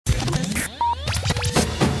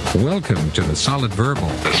Welcome to the Solid Verbal.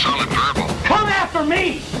 The Solid Verbal. Come after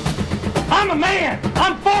me! I'm a man!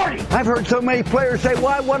 I'm 40! I've heard so many players say, well,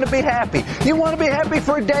 I want to be happy. You want to be happy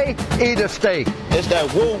for a day? Eat a steak. It's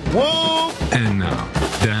that woo-woo! And now,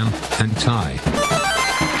 Dan and Ty.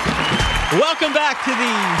 Welcome back to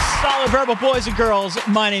the Solid Verbal, boys and girls.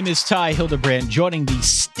 My name is Ty Hildebrand, joining me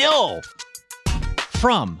still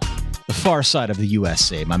from the far side of the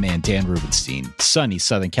USA, my man Dan Rubenstein, sunny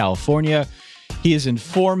Southern California. He has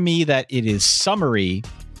informed me that it is summery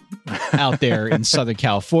out there in Southern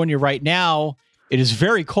California right now. It is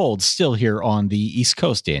very cold still here on the East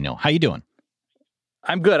Coast, Daniel. How you doing?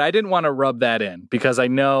 I'm good. I didn't want to rub that in because I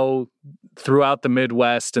know throughout the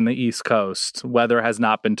Midwest and the East Coast, weather has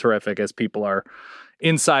not been terrific as people are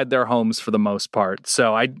inside their homes for the most part.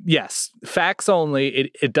 So yes, facts only.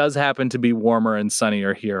 It does happen to be warmer and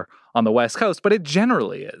sunnier here on the West Coast, but it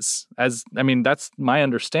generally is. That's my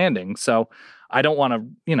understanding. So I don't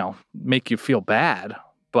want to, make you feel bad,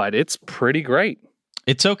 but it's pretty great.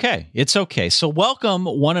 It's okay. It's okay. So welcome,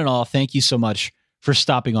 one and all. Thank you so much for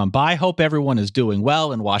stopping on by. Hope everyone is doing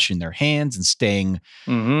well and washing their hands and staying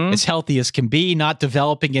as healthy as can be, not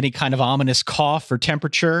developing any kind of ominous cough or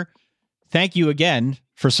temperature. Thank you again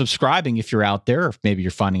for subscribing if you're out there, or if maybe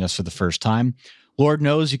you're finding us for the first time. Lord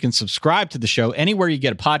knows you can subscribe to the show. Anywhere you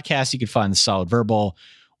get a podcast, you can find the Solid Verbal.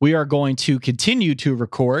 We are going to continue to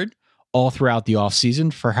record all throughout the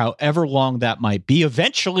offseason for however long that might be.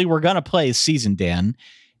 Eventually, we're going to play a season, Dan.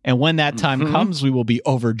 And when that time comes, we will be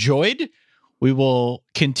overjoyed. We will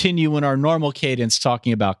continue in our normal cadence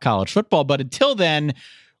talking about college football. But until then,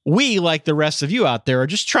 we, like the rest of you out there, are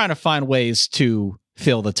just trying to find ways to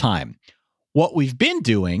fill the time. What we've been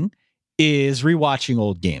doing is rewatching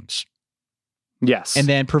old games. Yes. And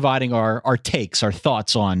then providing our takes, our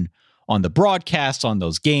thoughts on the broadcast, on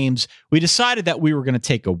those games. We decided that we were going to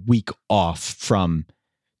take a week off from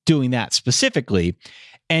doing that specifically.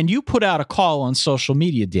 And you put out a call on social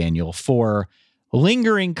media, Daniel, for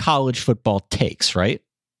lingering college football takes, right?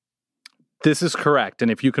 This is correct.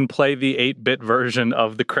 And if you can play the 8-bit version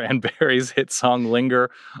of the Cranberries hit song Linger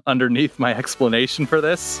underneath my explanation for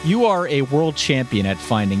this. You are a world champion at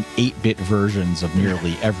finding 8-bit versions of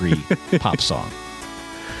nearly every pop song.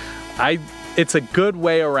 It's a good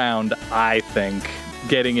way around, I think,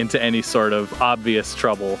 getting into any sort of obvious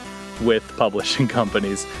trouble with publishing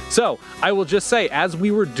companies. So I will just say, as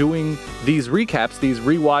we were doing these recaps, these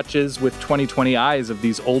rewatches with 2020 eyes of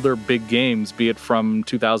these older big games, be it from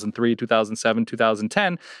 2003, 2007,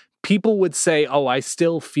 2010, people would say, oh, I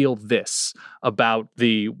still feel this about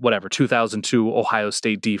the 2002 Ohio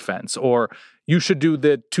State defense, or you should do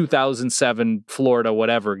the 2007 Florida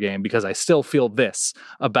whatever game because I still feel this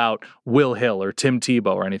about Will Hill or Tim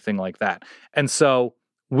Tebow or anything like that. And so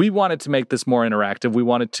we wanted to make this more interactive. We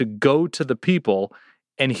wanted to go to the people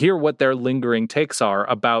and hear what their lingering takes are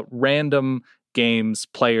about random games,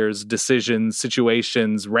 players, decisions,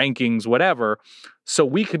 situations, rankings, whatever. So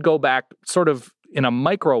we could go back sort of in a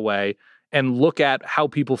micro way and look at how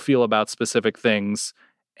people feel about specific things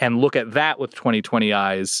and look at that with 2020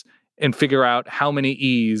 eyes and figure out how many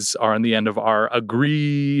E's are on the end of our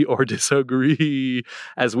agree or disagree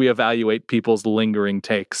as we evaluate people's lingering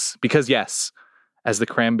takes. Because yes, as the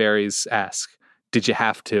Cranberries ask, did you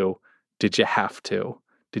have to? Did you have to?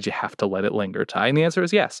 Did you have to let it linger, Ty? And the answer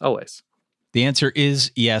is yes, always. The answer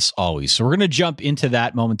is yes, always. So we're going to jump into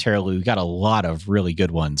that momentarily. We've got a lot of really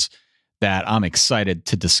good ones that I'm excited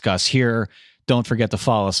to discuss here. Don't forget to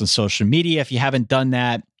follow us on social media. If you haven't done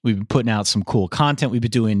that, we've been putting out some cool content. We've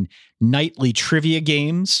been doing nightly trivia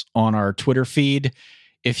games on our Twitter feed.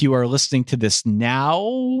 If you are listening to this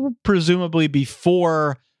now, presumably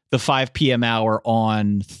before the 5 p.m. hour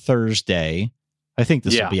on Thursday, I think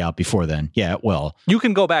this will be out before then. Yeah, it will. You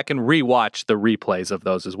can go back and rewatch the replays of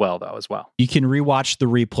those as well. You can rewatch the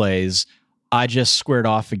replays. I just squared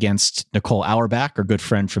off against Nicole Auerbach, our good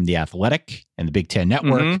friend from The Athletic and the Big Ten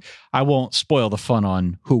Network. I won't spoil the fun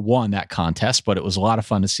on who won that contest, but it was a lot of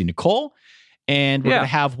fun to see Nicole. And we're going to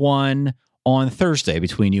have one on Thursday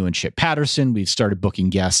between you and Chip Patterson. We've started booking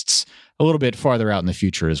guests a little bit farther out in the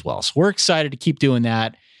future as well. So we're excited to keep doing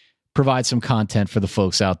that, provide some content for the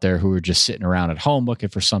folks out there who are just sitting around at home looking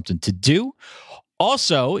for something to do.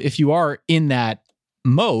 Also, if you are in that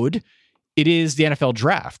mode, it is the NFL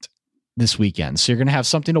draft this weekend. So you're going to have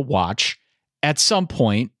something to watch. At some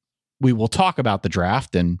point, we will talk about the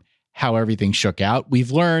draft and how everything shook out.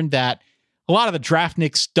 We've learned that a lot of the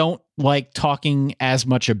draftniks don't like talking as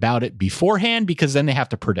much about it beforehand because then they have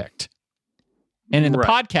to predict. And in the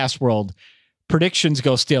podcast world, predictions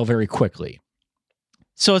go stale very quickly.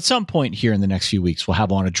 So at some point here in the next few weeks, we'll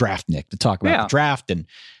have on a draftnik to talk about the draft and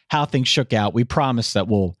how things shook out. We promise that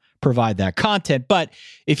we'll provide that content. But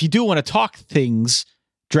if you do want to talk things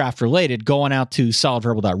draft related, go on out to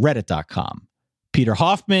solidverbal.reddit.com. Peter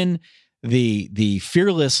Hoffman, the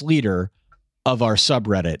fearless leader of our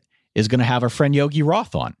subreddit, is going to have our friend Yogi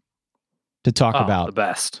Roth on to talk about the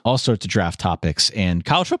best, all sorts of draft topics and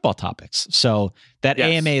college football topics. So that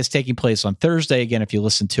AMA is taking place on Thursday. Again, if you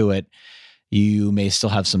listen to it, you may still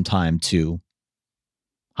have some time to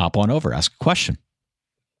hop on over, ask a question.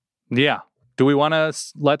 Yeah. Do we want to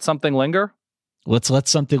let something linger? Let's let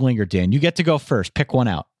something linger, Dan. You get to go first. Pick one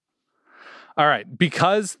out. All right.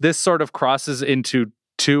 Because this sort of crosses into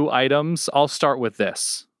two items, I'll start with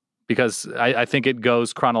this because I think it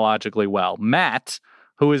goes chronologically well. Matt,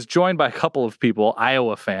 who is joined by a couple of people,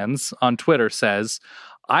 Iowa fans, on Twitter says,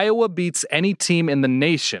 Iowa beats any team in the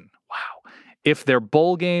nation. Wow. If their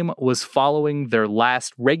bowl game was following their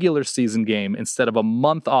last regular season game instead of a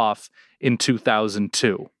month off in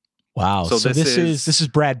 2002. Wow. So this is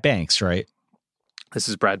Brad Banks, right? This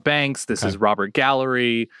is Brad Banks. This is Robert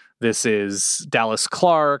Gallery. This is Dallas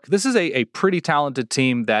Clark. This is a pretty talented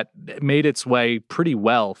team that made its way pretty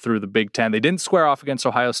well through the Big Ten. They didn't square off against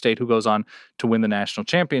Ohio State, who goes on to win the national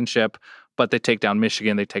championship, but they take down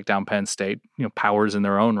Michigan. They take down Penn State, powers in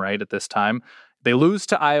their own right at this time. They lose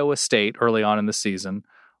to Iowa State early on in the season,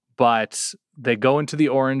 but they go into the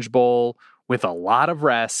Orange Bowl with a lot of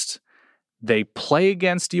rest. They play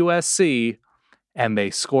against USC, and they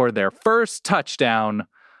score their first touchdown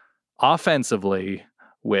offensively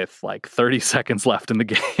with like 30 seconds left in the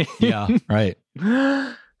game. Yeah, right.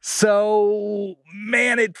 So,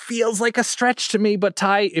 man, it feels like a stretch to me. But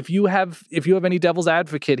Ty, if you have any devil's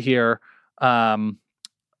advocate here, I'm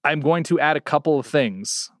going to add a couple of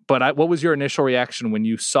things. But what was your initial reaction when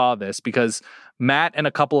you saw this? Because Matt and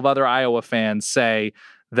a couple of other Iowa fans say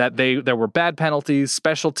that there were bad penalties,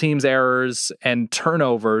 special teams errors, and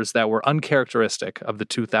turnovers that were uncharacteristic of the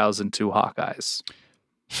 2002 Hawkeyes.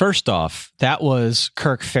 First off, that was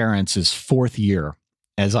Kirk Ferentz's fourth year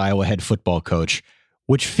as Iowa head football coach,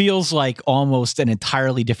 which feels like almost an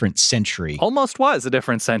entirely different century. Almost was a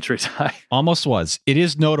different century, Ty. Almost was. It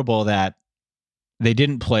is notable that they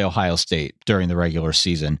didn't play Ohio State during the regular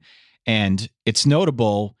season. And it's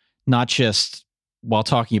notable not just while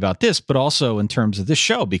talking about this, but also in terms of this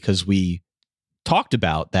show, because we talked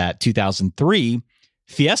about that 2003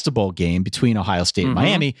 Fiesta Bowl game between Ohio State and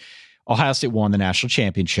Miami. Ohio State won the national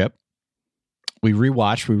championship. We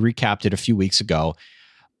recapped it a few weeks ago.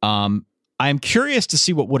 I'm curious to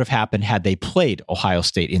see what would have happened had they played Ohio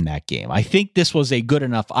State in that game. I think this was a good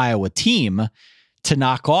enough Iowa team to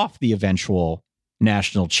knock off the eventual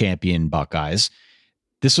national champion Buckeyes.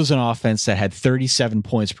 This was an offense that had 37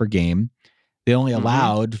 points per game. They only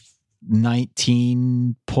allowed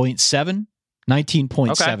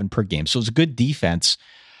 19.7 per game. So it was a good defense.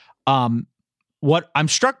 What I'm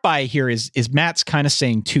struck by here is Matt's kind of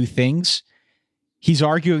saying two things. He's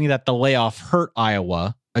arguing that the layoff hurt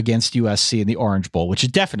Iowa against USC in the Orange Bowl, which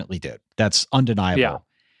it definitely did. That's undeniable. Yeah.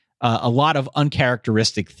 A lot of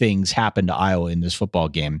uncharacteristic things happened to Iowa in this football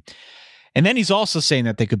game. And then he's also saying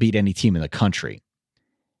that they could beat any team in the country.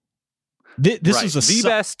 This was the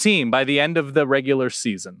best team by the end of the regular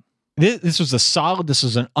season. This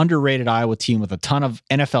was an underrated Iowa team with a ton of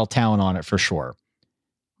NFL talent on it for sure.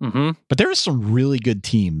 But there are some really good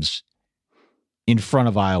teams in front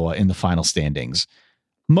of Iowa in the final standings.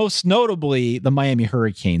 Most notably, the Miami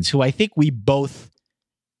Hurricanes, who I think we both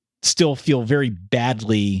still feel very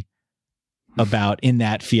badly about in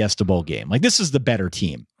that Fiesta Bowl game. Like, this is the better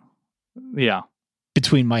team. Yeah.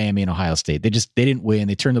 Between Miami and Ohio State. They didn't win.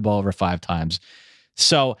 They turned the ball over 5 times.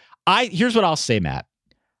 So here's what I'll say, Matt.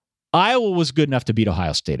 Iowa was good enough to beat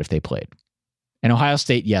Ohio State if they played. And Ohio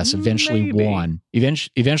State, yes, eventually won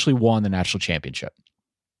the national championship.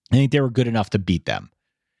 I think they were good enough to beat them,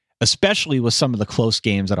 especially with some of the close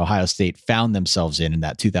games that Ohio State found themselves in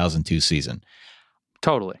that 2002 season.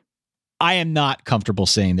 Totally. I am not comfortable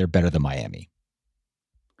saying they're better than Miami.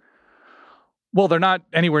 Well, they're not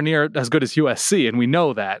anywhere near as good as USC, and we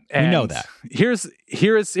know that. And we know that. Here is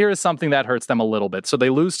something that hurts them a little bit. So they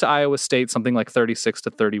lose to Iowa State, something like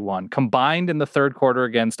 36-31. Combined in the third quarter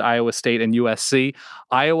against Iowa State and USC,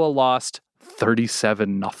 Iowa lost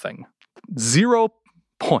 37-0. 0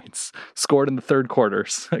 points scored in the third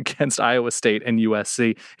quarters against Iowa State and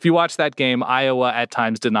USC. If you watch that game, Iowa at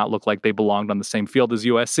times did not look like they belonged on the same field as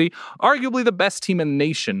USC. Arguably the best team in the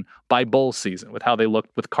nation by bowl season, with how they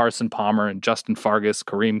looked with Carson Palmer and Justin Fargas,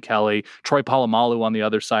 Kareem Kelly, Troy Polamalu on the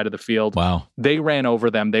other side of the field. Wow. They ran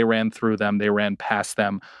over them. They ran through them. They ran past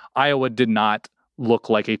them. Iowa did not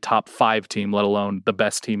look like a top 5 team, let alone the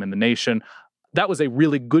best team in the nation. That was a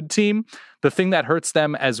really good team. The thing that hurts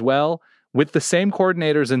them as well with the same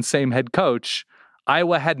coordinators and same head coach,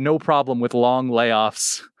 Iowa had no problem with long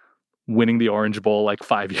layoffs winning the Orange Bowl like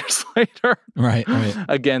 5 years later. Right.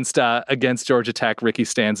 against Georgia Tech, Ricky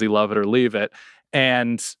Stanzi, love it or leave it.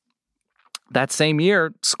 And that same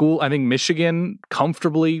year, I think Michigan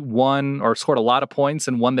comfortably won or scored a lot of points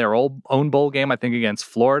and won their own bowl game, I think, against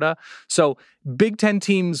Florida. So Big Ten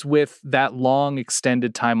teams with that long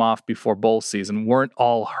extended time off before bowl season weren't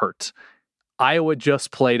all hurt. Iowa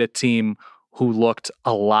just played a team who looked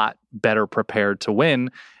a lot better prepared to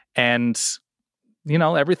win. And,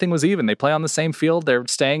 everything was even. They play on the same field. They're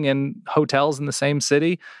staying in hotels in the same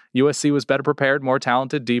city. USC was better prepared, more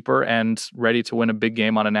talented, deeper, and ready to win a big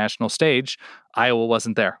game on a national stage. Iowa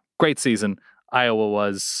wasn't there. Great season. Iowa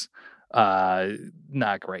was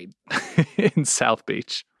not great in South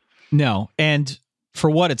Beach. No. And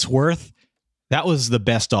for what it's worth, that was the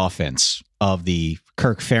best offense of the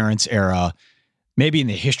Kirk Ferentz era. Maybe in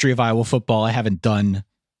the history of Iowa football. I haven't done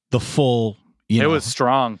the full, it was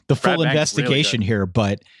strong. The full investigation really here,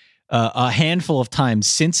 but a handful of times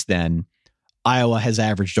since then, Iowa has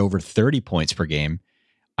averaged over 30 points per game.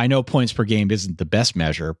 I know points per game isn't the best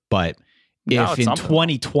measure, but if in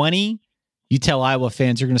 2020 you tell Iowa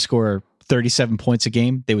fans you're going to score 37 points a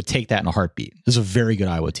game, they would take that in a heartbeat. This is a very good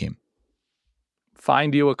Iowa team.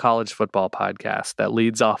 Find you a college football podcast that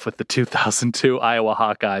leads off with the 2002 Iowa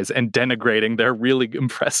Hawkeyes and denigrating their really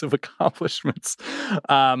impressive accomplishments.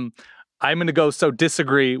 I'm going to go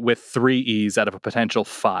disagree with 3 E's out of a potential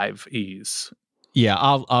 5 E's. Yeah,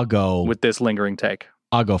 I'll go with this lingering take.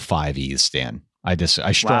 I'll go 5 E's, Stan. I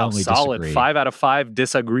strongly solid. disagree. 5 out of 5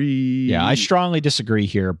 disagree. Yeah, I strongly disagree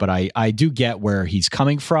here, but I do get where he's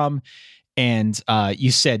coming from. And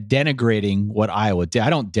you said denigrating what Iowa did.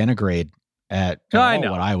 I don't denigrate at all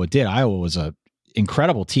what Iowa did. Iowa was an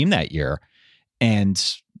incredible team that year. And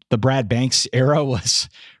the Brad Banks era was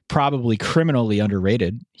probably criminally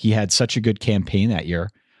underrated. He had such a good campaign that year.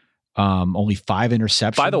 Only 5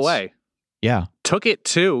 interceptions. By the way, yeah, took it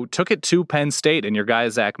to Penn State and your guy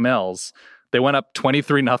Zach Mills. They went up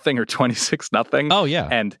 23-0 or 26-0. Oh yeah,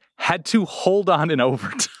 and had to hold on in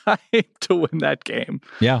overtime to win that game.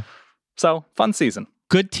 Yeah, so fun season.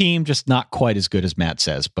 Good team, just not quite as good as Matt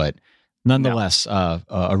says, but nonetheless,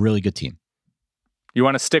 a really good team. You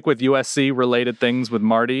want to stick with USC related things with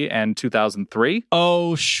Marty and 2003?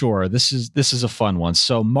 Oh, sure. This is a fun one.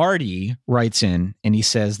 So Marty writes in and he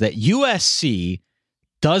says that USC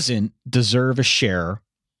doesn't deserve a share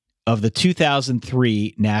of the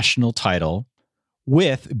 2003 national title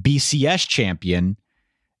with BCS champion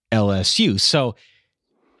LSU. So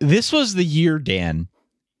this was the year, Dan,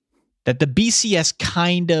 that the BCS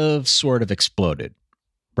kind of sort of exploded,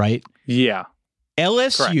 right? Yeah.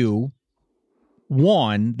 LSU Correct.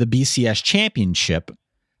 Won the BCS championship,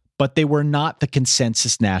 but they were not the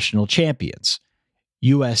consensus national champions.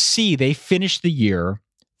 USC, they finished the year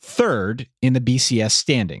 3rd in the BCS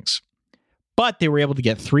standings, but they were able to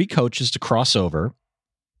get 3 coaches to cross over,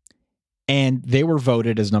 and they were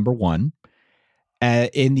voted as number 1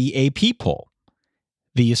 in the AP poll.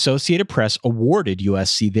 The Associated Press awarded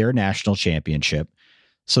USC their national championship,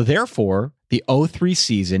 so therefore the 2003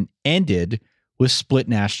 season ended with split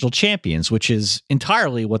national champions, which is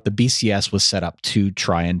entirely what the BCS was set up to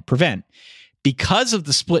try and prevent. Because of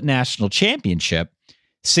the split national championship,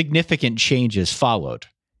 significant changes followed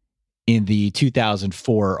in the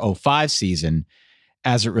 2004-05 season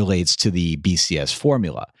as it relates to the BCS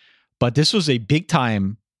formula. But this was a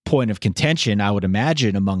big-time point of contention, I would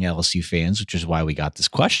imagine, among LSU fans, which is why we got this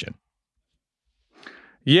question.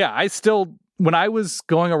 Yeah, when I was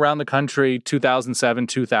going around the country 2007,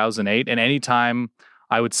 2008, and anytime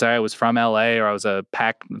I would say I was from LA or I was a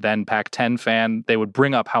Pac-10 fan, they would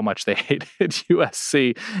bring up how much they hated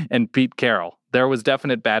USC and Pete Carroll. There was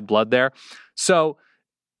definite bad blood there. So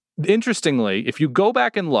interestingly, if you go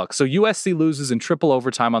back and look, so USC loses in triple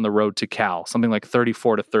overtime on the road to Cal, something like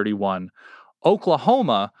 34-31.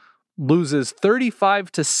 Oklahoma loses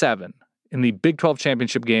 35-7 in the Big 12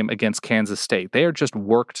 championship game against Kansas State. They are just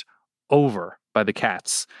worked over by the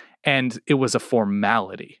Cats, and it was a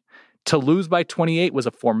formality. To lose by 28 was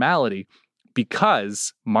a formality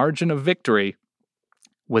because margin of victory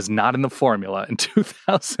was not in the formula in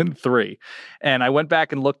 2003. And I went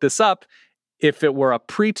back and looked this up. If it were a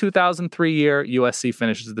pre-2003 year, USC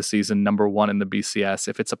finishes the season number 1 in the BCS.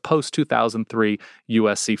 If it's a post-2003,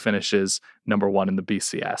 USC finishes number 1 in the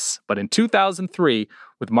BCS. But in 2003,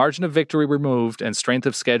 with margin of victory removed and strength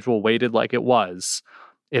of schedule weighted like it was,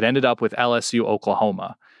 it ended up with LSU,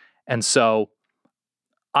 Oklahoma. And so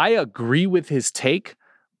I agree with his take,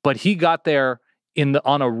 but he got there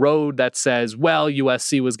on a road that says, well,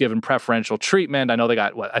 USC was given preferential treatment. I know they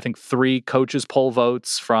got, I think 3 coaches poll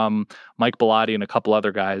votes from Mike Bellotti and a couple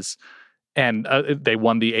other guys. And they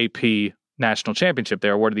won the AP national championship. They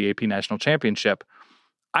were awarded the AP national championship.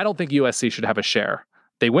 I don't think USC should have a share.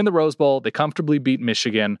 They win the Rose Bowl. They comfortably beat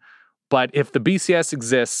Michigan. But if the BCS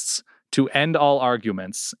exists to end all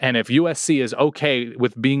arguments, and if USC is okay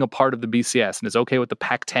with being a part of the BCS and is okay with the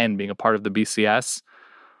Pac-10 being a part of the BCS,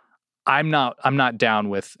 I'm not down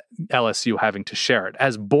with LSU having to share it.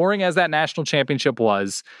 As boring as that national championship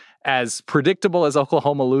was, as predictable as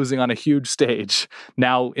Oklahoma losing on a huge stage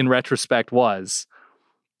now in retrospect was,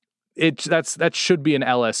 that should be an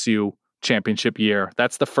LSU championship year.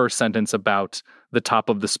 That's the first sentence about the top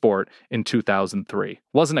of the sport in 2003.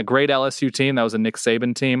 Wasn't a great LSU team. That was a Nick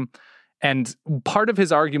Saban team. And part of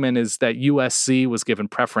his argument is that USC was given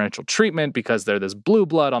preferential treatment because they're this blue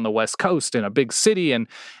blood on the West Coast in a big city. And,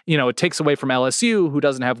 it takes away from LSU, who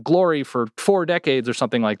doesn't have glory for 4 decades or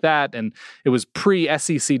something like that. And it was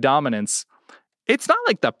pre-SEC dominance. It's not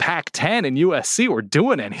like the Pac-10 and USC were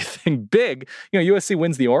doing anything big. USC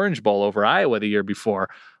wins the Orange Bowl over Iowa the year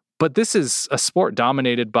before. But this is a sport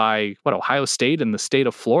dominated by, Ohio State and the state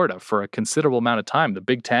of Florida for a considerable amount of time. The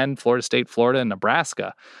Big Ten, Florida State, Florida, and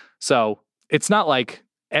Nebraska. So it's not like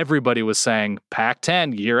everybody was saying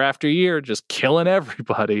Pac-10 year after year, just killing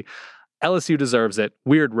everybody. LSU deserves it.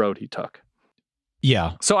 Weird road he took.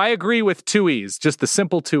 Yeah. So I agree with 2 E's, just the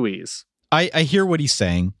simple 2 E's. I hear what he's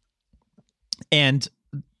saying. And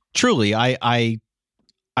truly, I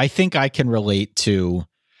think I can relate to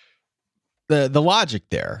the logic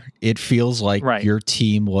there. It feels like your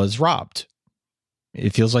team was robbed.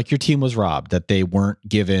 It feels like your team was robbed, that they weren't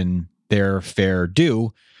given their fair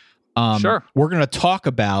due. Sure. We're going to talk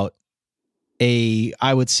about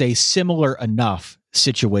I would say, similar enough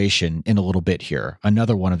situation in a little bit here.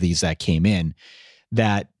 Another one of these that came in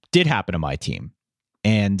that did happen to my team.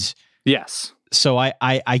 And yes, so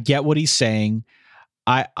I get what he's saying.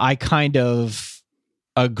 I kind of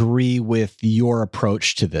agree with your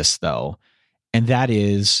approach to this, though. And that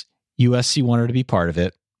is USC wanted to be part of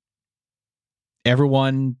it.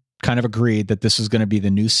 Everyone kind of agreed that this was going to be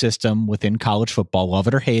the new system within college football, love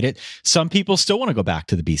it or hate it. Some people still want to go back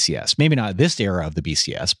to the BCS. Maybe not this era of the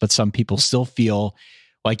BCS, but some people still feel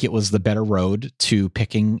like it was the better road to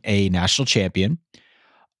picking a national champion.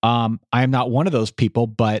 I am not one of those people,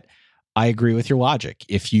 but I agree with your logic.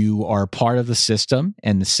 If you are part of the system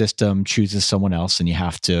and the system chooses someone else, then you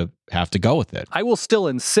have to go with it. I will still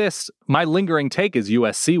insist. My lingering take is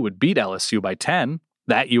USC would beat LSU by 10,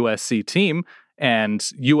 that USC team. And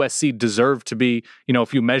USC deserved to be,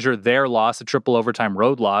 if you measure their loss, a triple overtime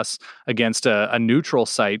road loss against a neutral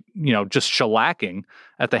site, just shellacking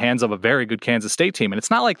at the hands of a very good Kansas State team. And it's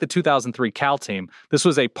not like the 2003 Cal team. This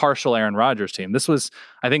was a partial Aaron Rodgers team. This was,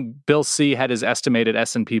 I think Bill C had his estimated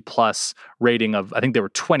S&P Plus rating of, I think they were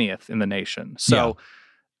 20th in the nation. So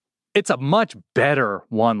it's a much better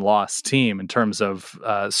one-loss team in terms of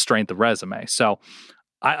strength of resume. So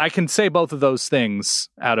I can say both of those things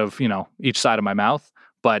out of, each side of my mouth,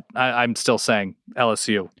 but I'm still saying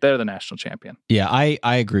LSU, they're the national champion. Yeah, I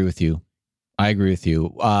agree with you.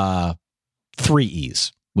 3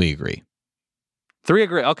 E's. We agree. 3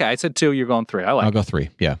 agree. Okay, I said 2, you're going 3. I'll go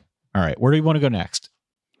 3. Yeah. All right. Where do you want to go next?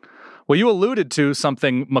 Well, you alluded to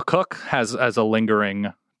something McCook has as a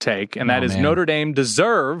lingering take, and that is Notre Dame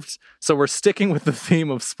deserved. So we're sticking with the theme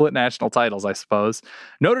of split national titles, I suppose.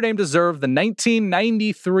 Notre Dame deserved the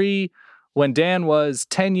 1993, when Dan was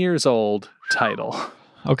 10 years old, title.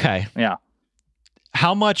 Okay. Yeah.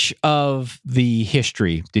 How much of the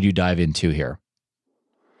history did you dive into here?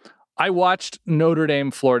 I watched Notre Dame,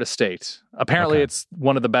 Florida State. Apparently, it's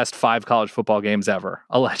one of the best 5 college football games ever,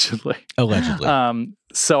 allegedly.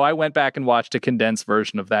 So I went back and watched a condensed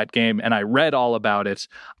version of that game, and I read all about it.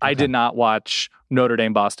 I did not watch Notre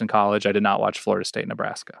Dame, Boston College. I did not watch Florida State,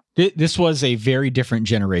 Nebraska. This was a very different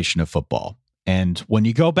generation of football. And when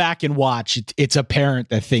you go back and watch, it's apparent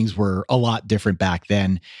that things were a lot different back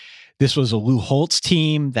then. This was a Lou Holtz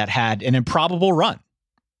team that had an improbable run.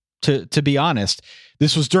 To be honest,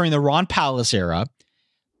 this was during the Ron Pallas era,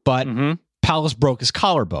 but Pallas broke his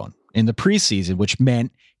collarbone in the preseason, which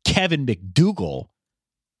meant Kevin McDougal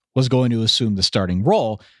was going to assume the starting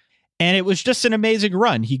role. And it was just an amazing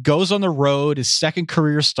run. He goes on the road, his second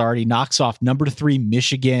career start. He knocks off number 3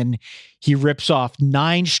 Michigan. He rips off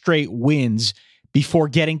 9 straight wins before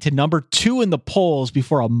getting to number 2 in the polls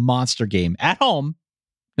before a monster game at home,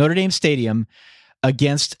 Notre Dame Stadium,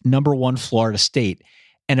 against number 1 Florida State,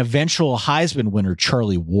 and eventual Heisman winner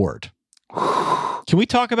Charlie Ward. Can we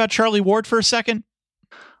talk about Charlie Ward for a second?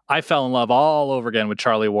 I fell in love all over again with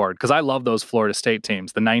Charlie Ward because I love those Florida State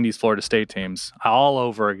teams, the 90s Florida State teams, all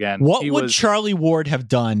over again. What would Charlie Ward have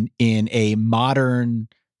done in a modern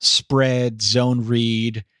spread zone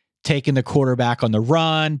read, taking the quarterback on the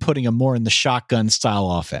run, putting him more in the shotgun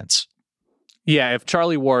style offense? Yeah, if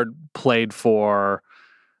Charlie Ward played for,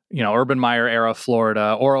 Urban Meyer era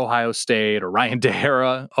Florida or Ohio State or Ryan Day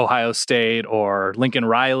era Ohio State or Lincoln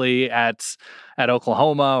Riley at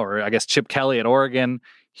Oklahoma or I guess Chip Kelly at Oregon,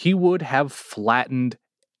 he would have flattened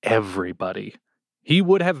everybody. He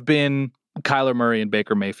would have been Kyler Murray and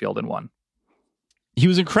Baker Mayfield in one. He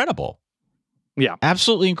was incredible. Yeah.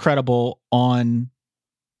 Absolutely incredible on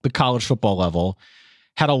the college football level.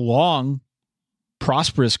 Had a long,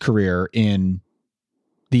 prosperous career in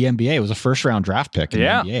the NBA. It was a first-round draft pick in the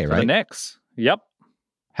NBA, right? The Knicks. Yep.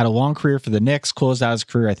 Had a long career for the Knicks. Closed out his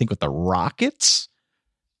career, I think, with the Rockets.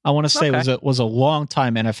 I want to say was a long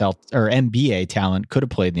time NFL or NBA talent. Could have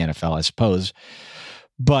played in the NFL, I suppose.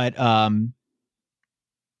 But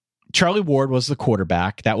Charlie Ward was the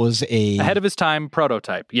quarterback. That was ahead of his time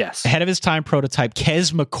prototype. Yes. Ahead of his time prototype.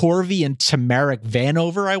 Kes McCorvey and Tamarick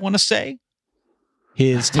Vanover, I want to say.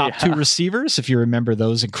 His top two receivers, if you remember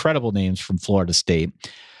those incredible names from Florida State.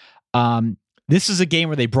 This is a game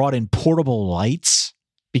where they brought in portable lights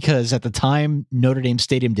because at the time, Notre Dame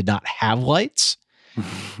Stadium did not have lights.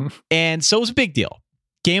 And so it was a big deal.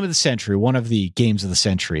 Game of the century, one of the games of the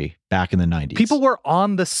century back in the 90s. People were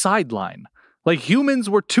on the sideline. Like humans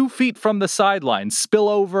were 2 feet from the sideline, spill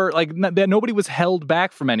over, like nobody was held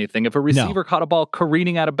back from anything. If a receiver caught a ball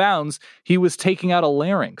careening out of bounds, he was taking out a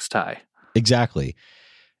larynx tie. Exactly.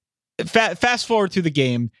 Fast forward through the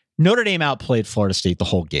game, Notre Dame outplayed Florida State the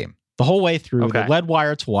whole game. The whole way through. Okay. They led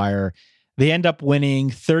wire to wire. They end up winning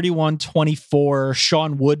 31-24.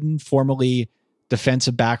 Sean Wooden, formerly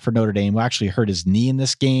defensive back for Notre Dame, who actually hurt his knee in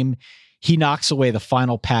this game, he knocks away the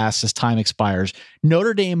final pass as time expires.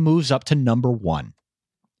 Notre Dame moves up to number 1,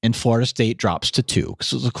 and Florida State drops to 2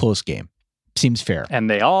 because it was a close game. Seems fair. And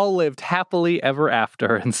they all lived happily ever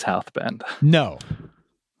after in South Bend. No,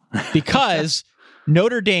 because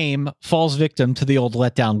Notre Dame falls victim to the old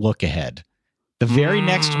letdown look ahead. The very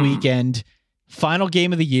next weekend, final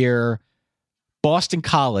game of the year, Boston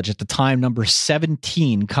College, at the time number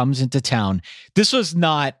 17, comes into town. This was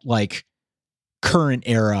not like current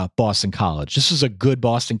era Boston College. This was a good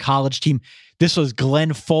Boston College team. This was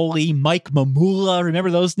Glenn Foley, Mike Mamula. Remember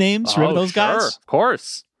those names? Remember those guys? Of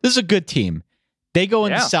course. This is a good team. They go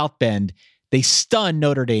into South Bend. They stun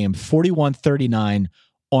Notre Dame 41-39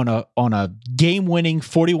 on a game-winning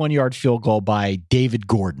 41-yard field goal by David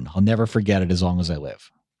Gordon. I'll never forget it as long as I live.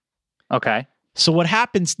 Okay. So what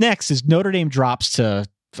happens next is Notre Dame drops to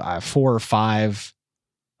 4 or 5.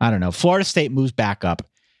 I don't know. Florida State moves back up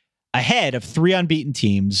ahead of 3 unbeaten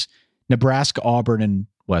teams, Nebraska, Auburn, and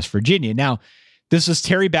West Virginia. Now, this is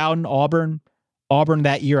Terry Bowden, Auburn. Auburn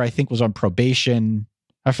that year, I think, was on probation.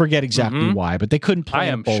 I forget exactly why, but they couldn't play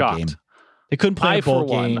a bowl game. They couldn't play a bowl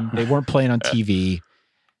game. They weren't playing on TV.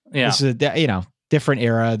 Yeah. This is a different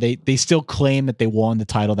era. They still claim that they won the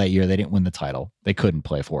title that year. They didn't win the title. They couldn't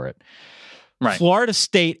play for it. Right. Florida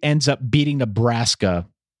State ends up beating Nebraska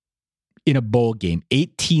in a bowl game,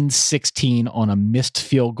 18-16 on a missed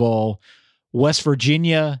field goal. West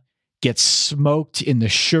Virginia gets smoked in the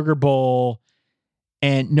Sugar Bowl,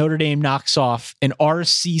 and Notre Dame knocks off an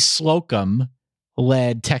R.C.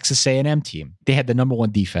 Slocum-led Texas A&M team. They had the number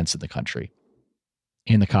 1 defense in the country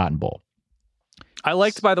in the Cotton Bowl. I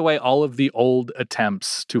liked, by the way, all of the old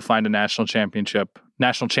attempts to find a national champion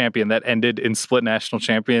that ended in split national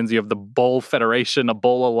champions. You have the Bowl Federation, a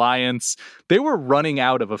Bowl Alliance. They were running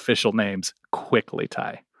out of official names quickly,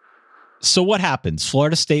 Ty. So what happens?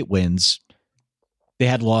 Florida State wins. They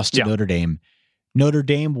had lost to Notre Dame. Notre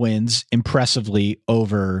Dame wins impressively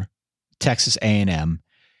over Texas A&M.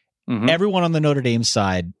 Mm-hmm. Everyone on the Notre Dame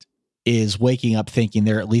side is waking up thinking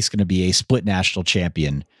they're at least going to be a split national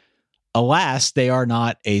champion. Alas, they are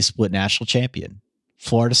not a split national champion.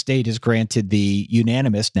 Florida State is granted the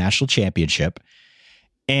unanimous national championship.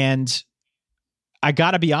 And I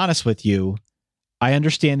got to be honest with you, I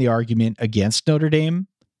understand the argument against Notre Dame.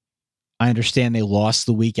 I understand they lost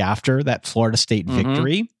the week after that Florida State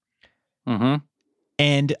victory. Mm-hmm.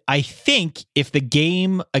 And I think if the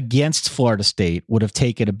game against Florida State would have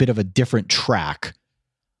taken a bit of a different track,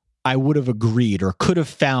 I would have agreed or could have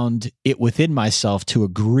found it within myself to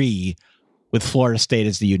agree with Florida State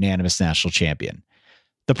as the unanimous national champion.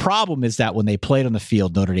 The problem is that when they played on the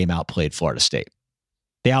field, Notre Dame outplayed Florida State.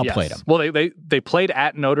 They outplayed them. Well, they played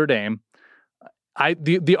at Notre Dame.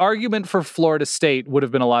 The argument for Florida State would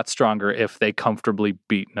have been a lot stronger if they comfortably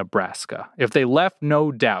beat Nebraska. If they left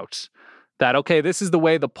no doubt that, okay, this is the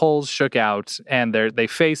way the polls shook out, and they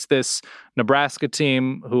face this Nebraska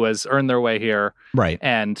team who has earned their way here, right?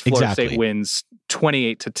 And Florida State wins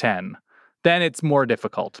 28-10. Then it's more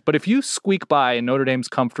difficult. But if you squeak by and Notre Dame's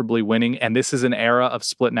comfortably winning, and this is an era of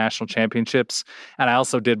split national championships, and I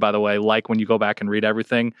also did, by the way, like when you go back and read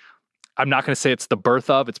everything, I'm not going to say it's the birth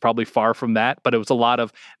of, it's probably far from that, but it was a lot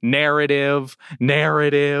of narrative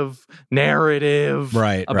about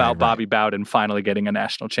Bobby Bowden finally getting a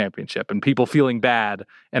national championship and people feeling bad,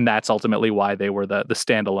 and that's ultimately why they were the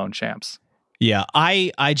standalone champs. Yeah,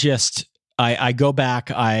 I go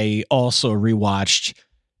back, I also rewatched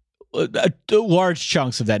large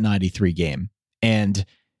chunks of that 93 game, and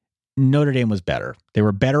Notre Dame was better. They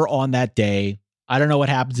were better on that day. I don't know what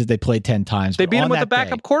happens if they played 10 times. They beat him with a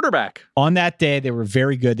backup quarterback. On that day, they were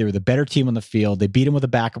very good. They were the better team on the field. They beat him with a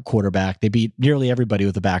backup quarterback. They beat nearly everybody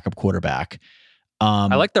with a backup quarterback.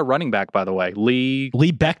 I like their running back, by the way. Lee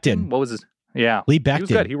Becton. What was his? Yeah. Lee Becton. He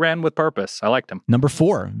was good. He ran with purpose. I liked him. Number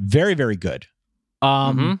 4. Very, very good.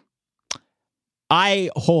 I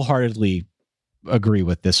wholeheartedly agree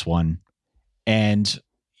with this one. And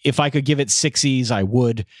if I could give it 6 E's, I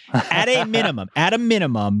would. At a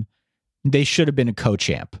minimum, they should have been a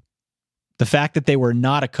co-champ. The fact that they were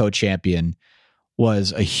not a co-champion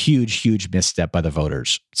was a huge, huge misstep by the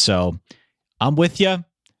voters. So I'm with you.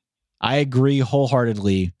 I agree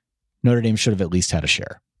wholeheartedly. Notre Dame should have at least had a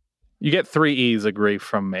share. You get 3 E's agree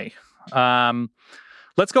from me.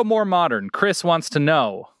 Let's go more modern. Chris wants to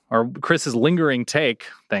know, or Chris's lingering take,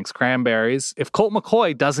 thanks Cranberries, if Colt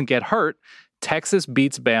McCoy doesn't get hurt, Texas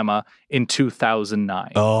beats Bama in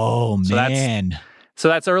 2009. Oh, man. So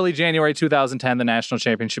that's early January 2010, the national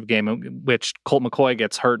championship game in which Colt McCoy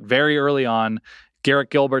gets hurt very early on. Garrett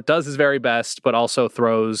Gilbert does his very best, but also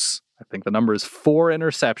throws, I think the number is 4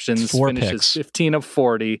 interceptions, finishes picks. 15 of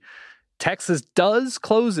 40. Texas does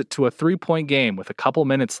close it to a 3-point game with a couple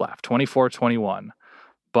minutes left, 24-21.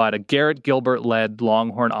 But a Garrett Gilbert-led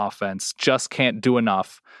Longhorn offense just can't do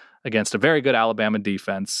enough against a very good Alabama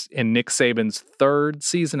defense in Nick Saban's 3rd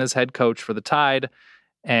season as head coach for the Tide,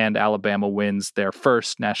 and Alabama wins their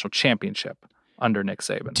first national championship under Nick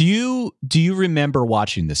Saban. Do you remember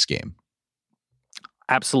watching this game?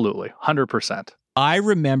 Absolutely, 100%. I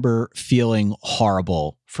remember feeling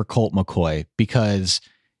horrible for Colt McCoy because,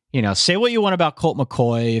 say what you want about Colt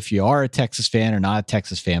McCoy if you are a Texas fan or not a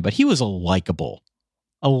Texas fan, but he was a likable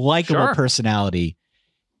Sure. personality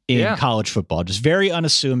in college football. Just very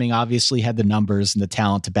unassuming, obviously had the numbers and the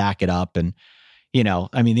talent to back it up. And, the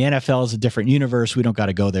NFL is a different universe. We don't got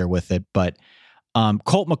to go there with it. But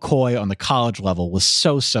Colt McCoy on the college level was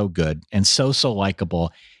so good and so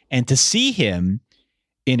likable. And to see him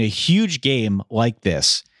in a huge game like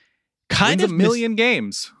this, wins a million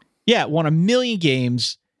games. Yeah, won a million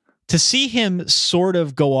games. To see him sort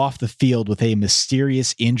of go off the field with a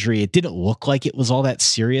mysterious injury, it didn't look like it was all that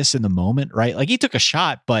serious in the moment, right? Like he took a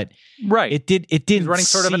shot, but it didn't. He's running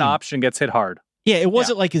sort of an option, gets hit hard. Yeah, it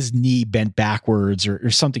wasn't like his knee bent backwards or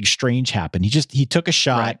something strange happened. He took a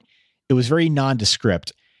shot. Right. It was very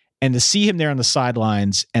nondescript. And to see him there on the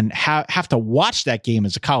sidelines and have to watch that game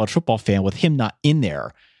as a college football fan with him not in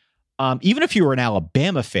there, even if you were an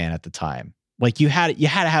Alabama fan at the time, like you had to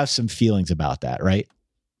have some feelings about that, right?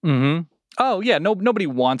 Mm-hmm. Oh, yeah. Nobody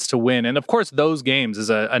wants to win. And of course, those games as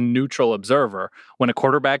a neutral observer, when a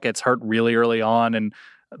quarterback gets hurt really early on and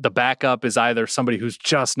the backup is either somebody who's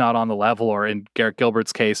just not on the level, or in Garrett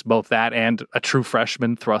Gilbert's case, both that and a true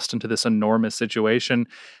freshman thrust into this enormous situation,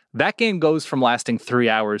 that game goes from lasting 3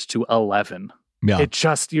 hours to 11. Yeah.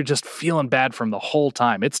 You're just feeling bad from the whole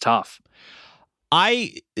time. It's tough.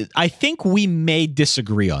 I think we may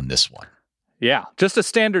disagree on this one. Yeah, just a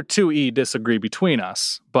standard 2E disagree between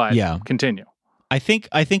us, but continue. I think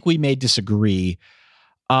we may disagree.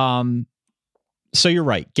 So you're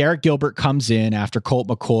right. Garrett Gilbert comes in after Colt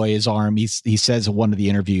McCoy, his arm, he says in one of the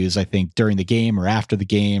interviews, I think during the game or after the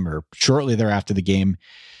game or shortly thereafter the game,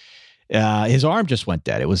 his arm just went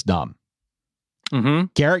dead. It was numb. Mm-hmm.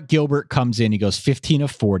 Garrett Gilbert comes in. He goes 15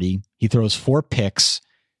 of 40. He throws 4 picks.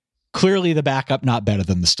 Clearly the backup not better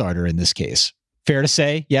than the starter in this case. Fair to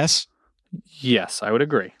say, yes? Yes, I would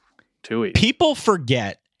agree. 2E. People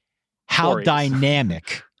forget how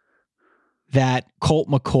dynamic that Colt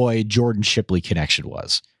McCoy, Jordan Shipley connection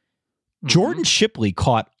was. Mm-hmm. Jordan Shipley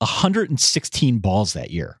caught 116 balls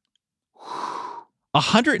that year.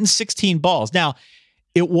 116 balls. Now,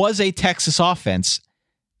 it was a Texas offense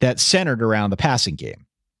that centered around the passing game.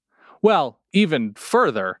 Well, even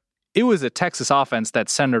further, it was a Texas offense that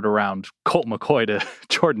centered around Colt McCoy to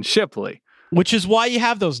Jordan Shipley. Which is why you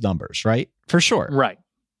have those numbers, right? For sure. Right.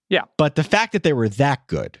 Yeah. But the fact that they were that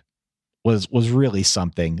good was really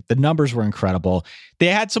something. The numbers were incredible. They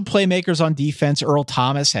had some playmakers on defense. Earl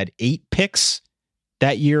Thomas had 8 picks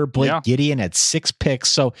that year. Blake Gideon had 6 picks.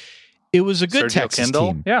 So it was a good Sergio Texas Kindle.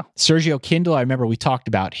 team. Yeah. Sergio Kindle, I remember we talked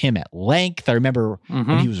about him at length. I remember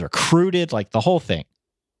when he was recruited, like the whole thing. It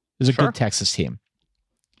was a good Texas team.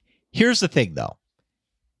 Here's the thing, though.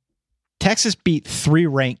 Texas beat 3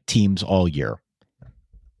 ranked teams all year,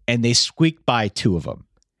 and they squeaked by 2 of them.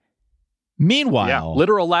 Meanwhile,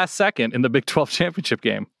 literal last second in the Big 12 championship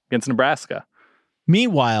game against Nebraska.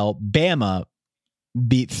 Meanwhile, Bama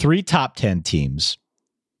beat 3 top 10 teams,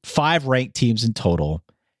 5 ranked teams in total.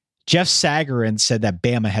 Jeff Sagarin said that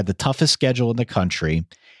Bama had the toughest schedule in the country,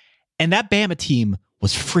 and that Bama team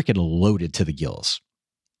was freaking loaded to the gills.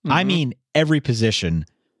 I mean, every position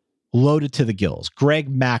loaded to the gills.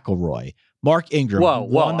 Greg McElroy, Mark Ingram. Whoa.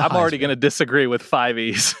 I'm already going to disagree with 5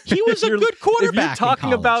 E's. He was a good quarterback. If you're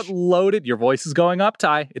talking about loaded, your voice is going up,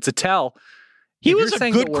 Ty. It's a tell. He was a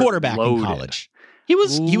good quarterback in college. He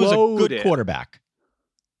was a good quarterback.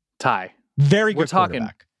 Ty. Very good We're talking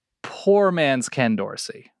quarterback. Poor man's Ken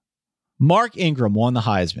Dorsey. Mark Ingram won the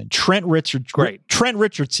Heisman. Trent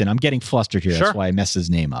Richardson. I'm getting flustered here. Sure. That's why I messed his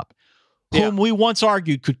name up. Whom we once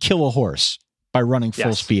argued could kill a horse by running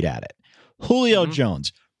full speed at it. Julio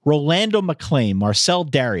Jones, Rolando McClain, Marcel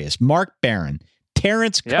Darius, Mark Barron,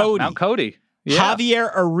 Terrence Cody, Mount Cody, Javier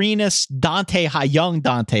Arenas, young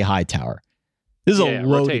Dante Hightower. This is a loaded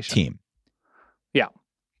rotation. team. Yeah.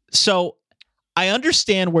 So I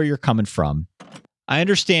understand where you're coming from. I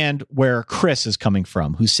understand where Chris is coming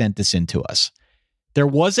from, who sent this in to us. There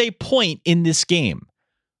was a point in this game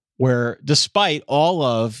where, despite all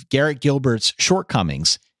of Garrett Gilbert's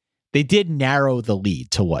shortcomings, they did narrow the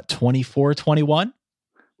lead to 24-21?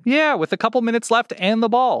 Yeah, with a couple minutes left and the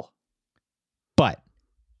ball. But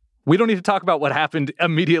we don't need to talk about what happened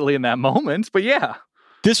immediately in that moment, but yeah.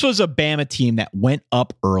 This was a Bama team that went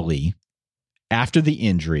up early after the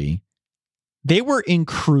injury. They were in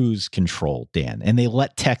cruise control, Dan, and they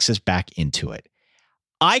let Texas back into it.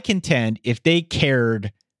 I contend if they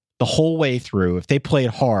cared the whole way through, if they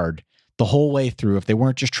played hard the whole way through, if they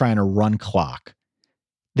weren't just trying to run clock,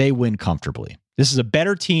 they win comfortably. This is a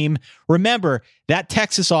better team. Remember, that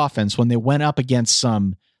Texas offense, when they went up against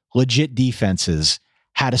some legit defenses,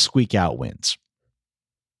 had to squeak out wins.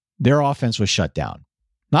 Their offense was shut down.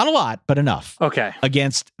 Not a lot, but enough. Okay.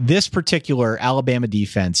 Against this particular Alabama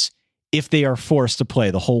defense, if they are forced to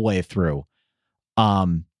play the whole way through,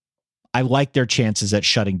 I like their chances at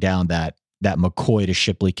shutting down that McCoy to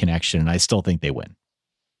Shipley connection, and I still think they win.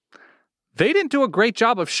 They didn't do a great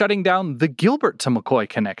job of shutting down the Gilbert to McCoy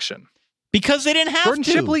connection. Because they didn't have Jordan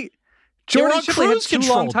to. Jordan Shipley had 2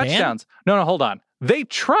 long Dan. touchdowns. No, hold on. They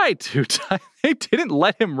tried to. They didn't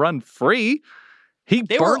let him run free. They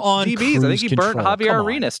were burnt on DBs. I think he burnt control. Javier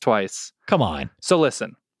Arenas twice. Come on. So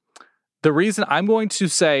listen, the reason I'm going to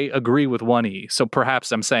say agree with 1E, so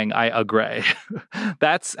perhaps I'm saying I agree.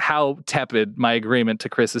 That's how tepid my agreement to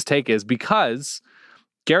Chris's take is, because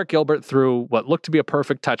Garrett Gilbert threw what looked to be a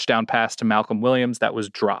perfect touchdown pass to Malcolm Williams that was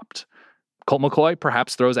dropped. Colt McCoy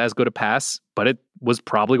perhaps throws as good a pass, but it was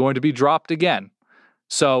probably going to be dropped again.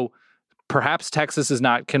 So perhaps Texas is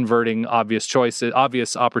not converting obvious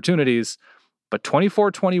opportunities, but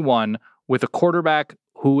 24-21 with a quarterback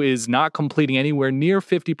who is not completing anywhere near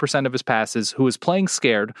 50% of his passes, who is playing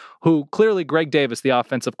scared, who clearly Greg Davis, the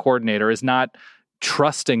offensive coordinator, is not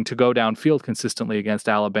trusting to go downfield consistently against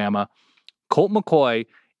Alabama. Colt McCoy,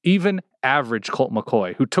 even average Colt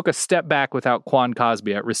McCoy, who took a step back without Quan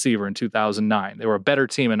Cosby at receiver in 2009. They were a better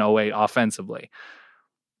team in 08 offensively.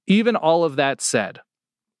 Even all of that said,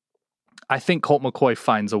 I think Colt McCoy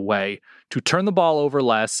finds a way to turn the ball over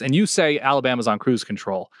less. And you say Alabama's on cruise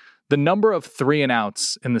control. The number of 3 and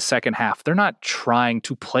outs in the second half, they're not trying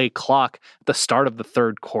to play clock at the start of the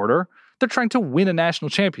third quarter. They're trying to win a national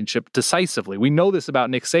championship decisively. We know this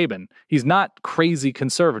about Nick Saban. He's not crazy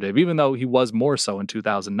conservative, even though he was more so in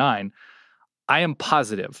 2009. I am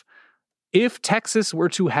positive if Texas were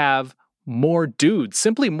to have more dudes,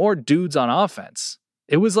 simply more dudes on offense,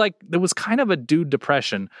 it was kind of a dude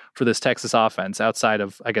depression for this Texas offense outside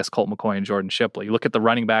of, I guess, Colt McCoy and Jordan Shipley. You look at the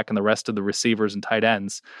running back and the rest of the receivers and tight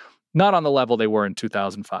ends, not on the level they were in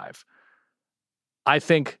 2005. I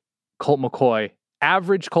think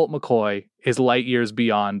average Colt McCoy is light years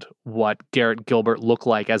beyond what Garrett Gilbert looked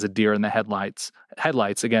like as a deer in the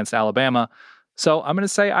headlights against Alabama. So I'm going to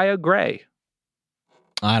say I agree.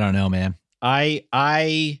 I don't know, man. I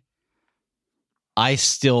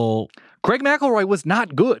still... Greg McElroy was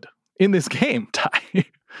not good in this game, Ty.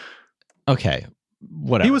 Okay,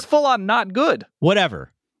 whatever. He was full on not good.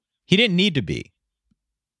 Whatever. He didn't need to be.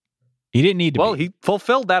 He didn't need to Well, be. he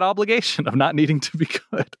fulfilled that obligation of not needing to be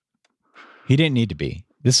good. He didn't need to be.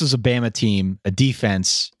 This is a Bama team, a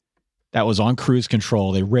defense that was on cruise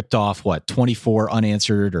control. They ripped off, 24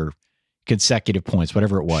 unanswered or consecutive points,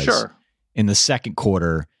 whatever it was. Sure. In the second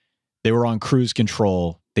quarter, they were on cruise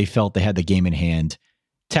control. They felt they had the game in hand.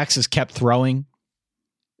 Texas kept throwing,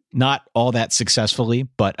 not all that successfully,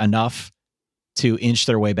 but enough to inch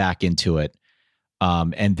their way back into it.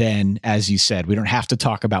 And then, as you said, we don't have to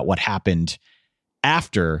talk about what happened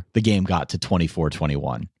after the game got to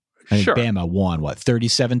 24-21. I think Sure. Bama won,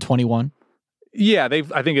 37-21? Yeah,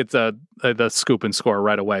 I think it's the scoop and score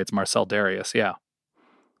right away. It's Marcel Darius. Yeah.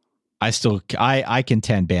 I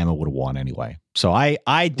contend Bama would have won anyway. So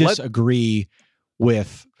I disagree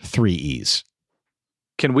with 3 E's.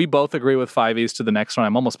 Can we both agree with 5 E's to the next one?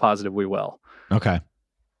 I'm almost positive we will. Okay.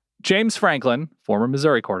 James Franklin, former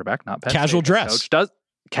Missouri quarterback, not Penn Casual State dress. coach,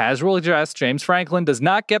 casual dress. James Franklin does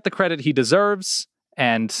not get the credit he deserves.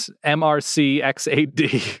 And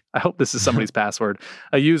MRCX8D, I hope this is somebody's password,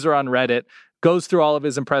 a user on Reddit, goes through all of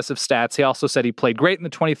his impressive stats. He also said he played great in the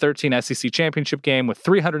 2013 SEC championship game with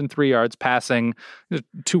 303 yards passing. There's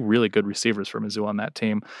 2 really good receivers for Mizzou on that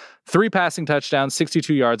team. 3 passing touchdowns,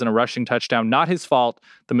 62 yards, and a rushing touchdown. Not his fault.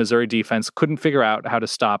 The Missouri defense couldn't figure out how to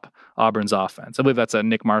stop Auburn's offense. I believe that's a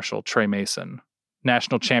Nick Marshall, Trey Mason,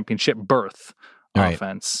 national championship berth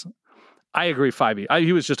offense. I agree, 5E.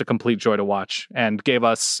 He was just a complete joy to watch and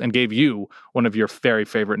gave you one of your very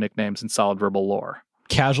favorite nicknames in Solid Verbal lore.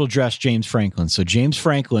 Casual dress James Franklin. So James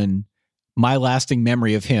Franklin, my lasting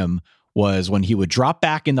memory of him was when he would drop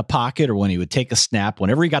back in the pocket or when he would take a snap,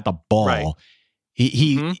 whenever he got the ball, Right.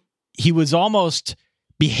 he was almost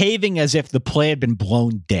behaving as if the play had been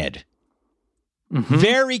blown dead. Mm-hmm.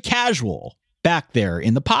 Very casual back there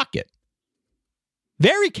in the pocket.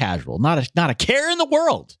 Very casual. Not a care in the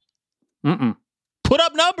world. Mm-mm. Put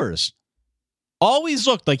up numbers. Always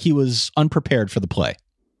looked like he was unprepared for the play.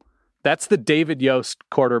 That's the David Yost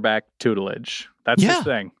quarterback tutelage. That's his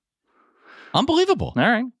thing. Unbelievable. All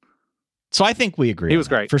right. So I think we agree. He on was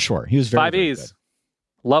that, great. for sure. He was very, 5 very E's. good.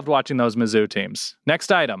 Loved watching those Mizzou teams.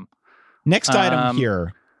 Next item. Next item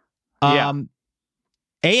here. Yeah.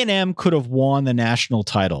 A&M could have won the national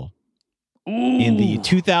title in the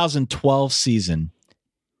 2012 season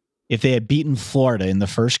if they had beaten Florida in the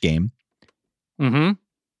first game. Mm-hmm.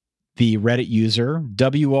 The Reddit user,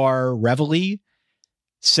 WR Reveille,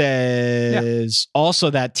 says also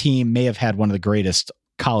that team may have had one of the greatest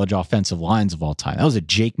college offensive lines of all time. That was a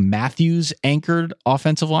Jake Matthews anchored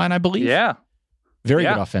offensive line, I believe. Yeah. Very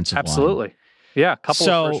good offensive line. Absolutely. Yeah. A couple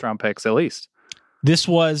of first round picks at least. This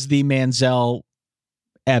was the Manziel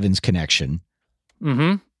Evans connection.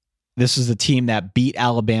 Mm-hmm. This is the team that beat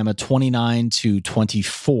Alabama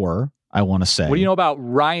 29-24, I want to say. What do you know about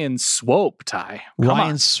Ryan Swope, Ty?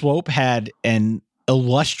 Ryan Swope had an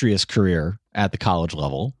illustrious career at the college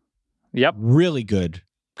level. Yep. Really good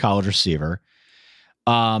college receiver.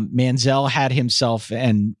 Manziel had himself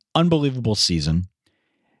an unbelievable season.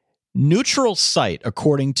 Neutral site,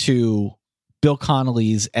 according to Bill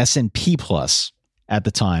Connolly's S&P Plus at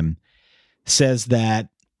the time, says that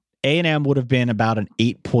A&M would have been about an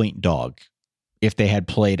 8-point dog if they had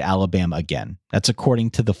played Alabama again. That's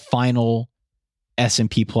according to the final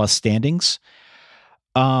S&P Plus standings.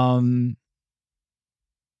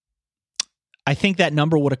 I think that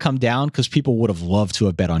number would have come down because people would have loved to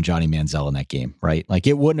have bet on Johnny Manziel in that game, right? Like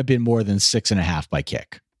it wouldn't have been more than 6.5 by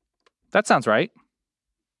kick. That sounds right.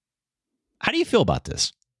 How do you feel about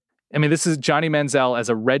this? I mean, this is Johnny Manziel as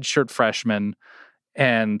a redshirt freshman.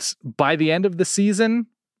 And by the end of the season,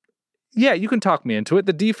 yeah, you can talk me into it.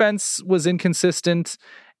 The defense was inconsistent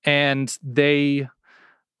and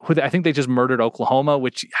I think they just murdered Oklahoma,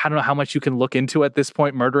 which I don't know how much you can look into at this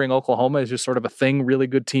point. Murdering Oklahoma is just sort of a thing really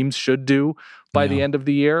good teams should do by the end of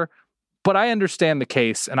the year. But I understand the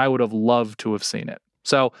case and I would have loved to have seen it.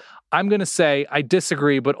 So I'm going to say I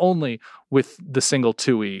disagree, but only with the single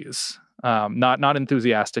 2 E's. Not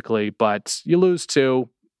enthusiastically, but you lose 2.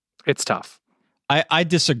 It's tough. I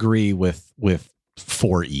disagree with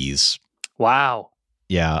 4 E's. Wow.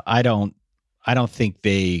 Yeah, I don't think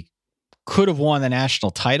they could have won the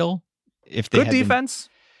national title if they good had defense.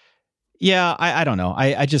 I don't know.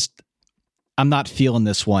 I'm not feeling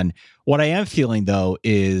this one. What I am feeling though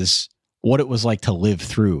is what it was like to live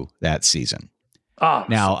through that season. Oh,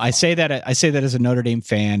 now I say that as a Notre Dame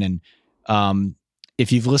fan, and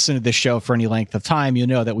if you've listened to this show for any length of time, you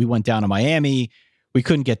know that we went down to Miami. We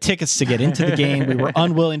couldn't get tickets to get into the game. We were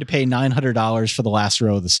unwilling to pay $900 for the last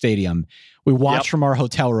row of the stadium. We watched from our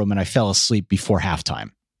hotel room, and I fell asleep before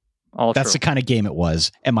halftime. That's the kind of game it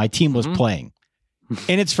was, and my team was playing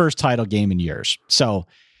in its first title game in years. So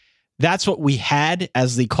that's what we had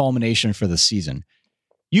as the culmination for the season.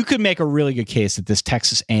 You could make a really good case that this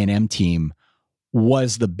Texas A&M team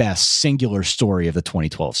was the best singular story of the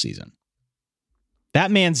 2012 season.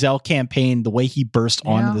 That Manziel campaign, the way he burst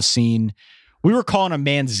onto the scene, we were calling him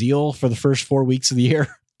Manziel for the first 4 weeks of the year.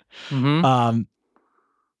 Mm-hmm.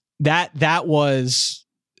 That was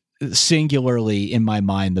singularly in my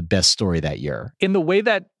mind the best story that year. In the way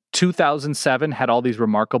that 2007 had all these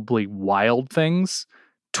remarkably wild things,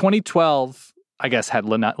 2012, I guess, had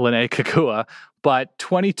Lene Kakua, but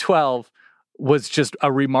 2012 was just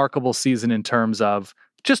a remarkable season in terms of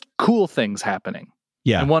just cool things happening.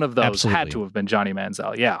 Yeah. And one of those absolutely. had to have been Johnny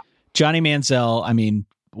Manziel. Yeah. Johnny Manziel, I mean,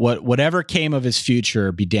 whatever came of his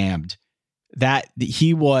future, be damned. That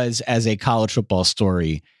he was, as a college football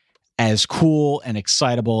story, as cool and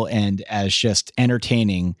excitable and as just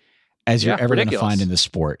entertaining as you're ever going to find in the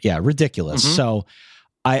sport. Yeah, ridiculous. Mm-hmm. So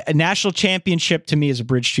a national championship to me is a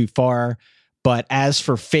bridge too far. But as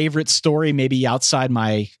for favorite story, maybe outside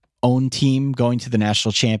my own team going to the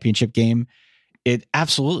national championship game, it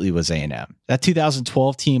absolutely was A&M. That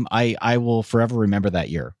 2012 team, I will forever remember that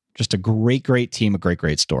year. Just a great, great team, a great,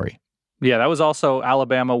 great story. Yeah, that was also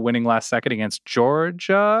Alabama winning last second against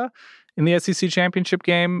Georgia in the SEC championship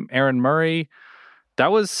game. Aaron Murray.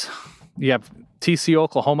 That was, you have TCU,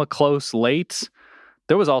 Oklahoma close late.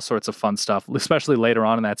 There was all sorts of fun stuff, especially later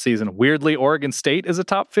on in that season. Weirdly, Oregon State is a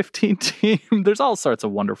top 15 team. There's all sorts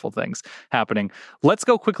of wonderful things happening. Let's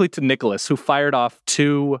go quickly to Nicholas, who fired off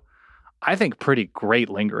two, I think, pretty great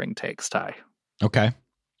lingering takes, Ty. Okay.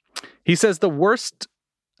 He says the worst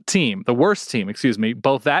team,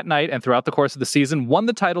 both that night and throughout the course of the season, won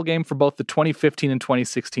the title game for both the 2015 and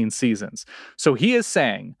 2016 seasons. So he is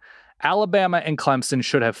saying Alabama and Clemson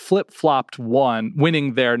should have flip-flopped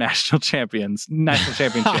winning their national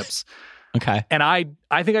championships. Okay. And I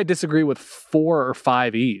think I disagree with 4 or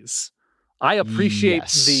 5 E's. I appreciate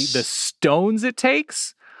the stones it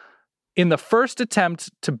takes. In the first attempt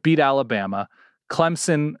to beat Alabama,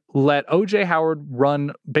 Clemson let O.J. Howard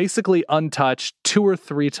run basically untouched 2 or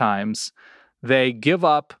 3 times. They give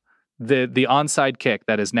up the onside kick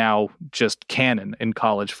that is now just canon in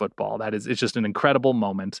college football. It's just an incredible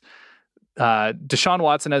moment. Deshaun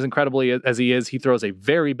Watson, as incredibly as he is, he throws a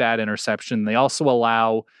very bad interception. They also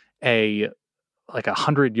allow a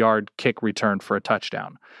 100-yard kick return for a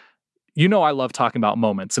touchdown. You know I love talking about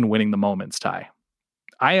moments and winning the moments, Ty.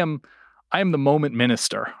 I am the moment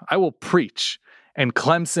minister. I will preach. And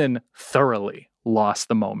Clemson thoroughly lost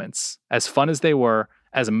the moments. As fun as they were,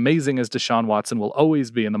 as amazing as Deshaun Watson will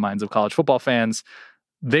always be in the minds of college football fans,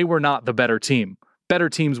 they were not the better team. Better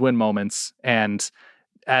teams win moments. And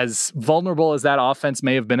as vulnerable as that offense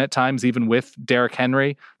may have been at times, even with Derrick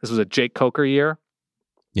Henry, this was a Jake Coker year.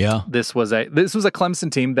 Yeah. This was a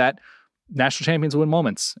Clemson team that national champions win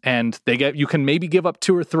moments. And you can maybe give up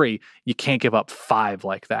 2 or 3. You can't give up 5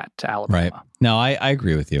 like that to Alabama. Right. No, I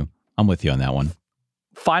agree with you. I'm with you on that one.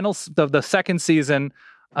 Finals of the second season,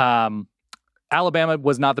 Alabama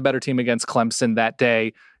was not the better team against Clemson that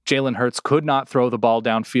day. Jalen Hurts could not throw the ball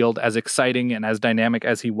downfield as exciting and as dynamic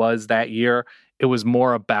as he was that year. It was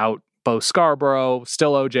more about Bo Scarborough,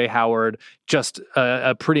 still O.J. Howard, just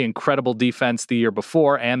a pretty incredible defense the year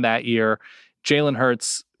before and that year. Jalen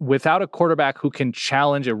Hurts, without a quarterback who can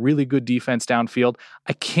challenge a really good defense downfield,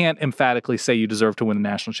 I can't emphatically say you deserve to win the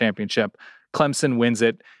national championship. Clemson wins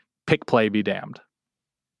it. Pick play be damned.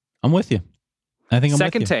 I'm with you. I think I'm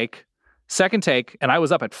Second with you. Second take, and I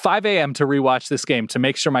was up at 5 a.m. to rewatch this game to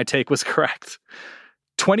make sure my take was correct.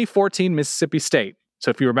 2014 Mississippi State.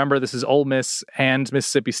 So if you remember, this is Ole Miss and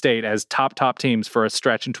Mississippi State as top teams for a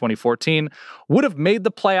stretch in 2014, would have made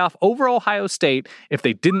the playoff over Ohio State if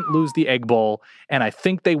they didn't lose the Egg Bowl, and I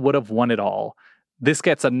think they would have won it all. This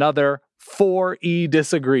gets another 4E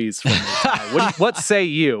disagrees from me. What say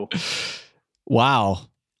you? Wow.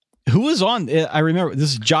 Who was on? I remember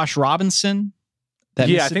this is Josh Robinson. I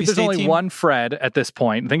think there's only one Fred at this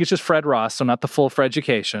point. I think it's just Fred Ross, so not the full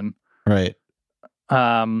Freducation. Right.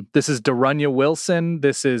 This is Darunya Wilson.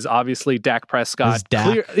 This is obviously Dak Prescott.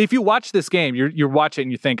 If you watch this game, you're watching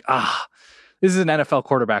and you think, this is an NFL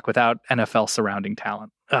quarterback without NFL surrounding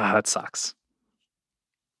talent. That sucks.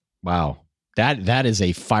 Wow. That is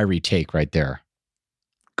a fiery take right there.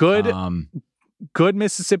 Good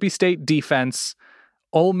Mississippi State defense.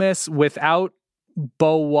 Ole Miss without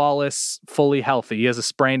Bo Wallace fully healthy. He has a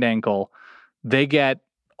sprained ankle. They get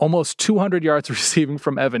almost 200 yards receiving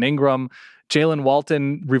from Evan Ingram. Jalen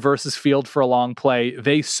Walton reverses field for a long play.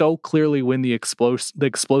 They so clearly win the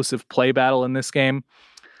explosive play battle in this game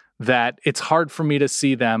that it's hard for me to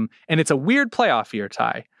see them. And it's a weird playoff year,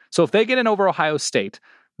 Ty. So if they get in over Ohio State,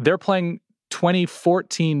 they're playing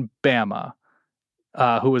 2014 Bama,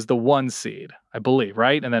 who was the 1 seed, I believe,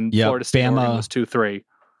 right? And then Florida State Oregon was 2-3.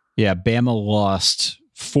 Yeah, Bama lost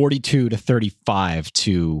 42-35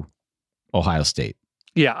 to Ohio State.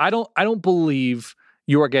 Yeah, I don't believe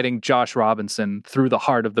you are getting Josh Robinson through the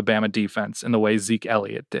heart of the Bama defense in the way Zeke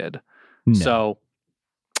Elliott did. No. So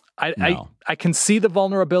I can see the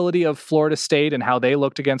vulnerability of Florida State and how they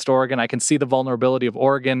looked against Oregon. I can see the vulnerability of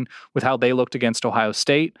Oregon with how they looked against Ohio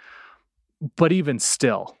State. But even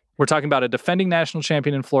still, we're talking about a defending national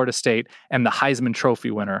champion in Florida State and the Heisman Trophy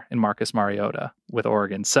winner in Marcus Mariota with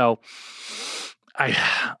Oregon. So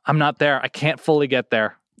I'm not there. I can't fully get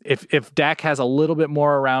there. If Dak has a little bit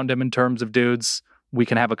more around him in terms of dudes, we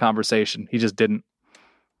can have a conversation. He just didn't.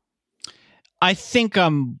 I think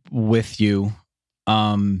I'm with you.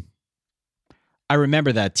 I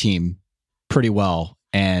remember that team pretty well,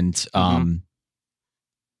 and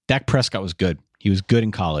Dak Prescott was good. He was good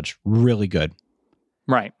in college, really good.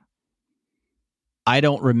 Right. I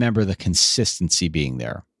don't remember the consistency being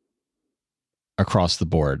there across the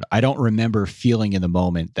board. I don't remember feeling in the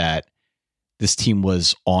moment that this team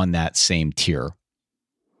was on that same tier.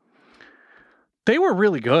 They were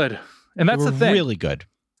really good. And that's the thing. Really good.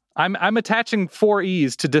 I'm attaching 4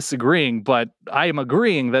 E's to disagreeing, but I am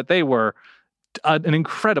agreeing that they were an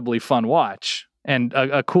incredibly fun watch and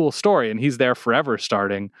a cool story, and he's there forever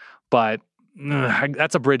starting. But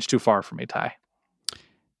that's a bridge too far for me, Ty.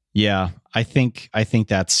 Yeah, I think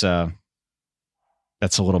that's a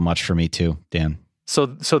little much for me too, Dan. So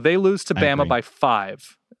they lose to Bama by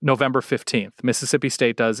 5, November 15th. Mississippi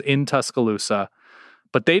State does in Tuscaloosa,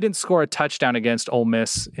 but they didn't score a touchdown against Ole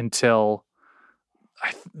Miss until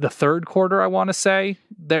the third quarter, I want to say.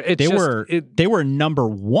 They were number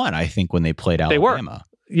 1, I think, when they played Alabama.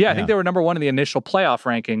 I think they were number 1 in the initial playoff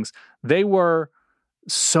rankings. They were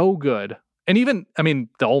so good. And even,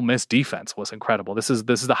 the Ole Miss defense was incredible. This is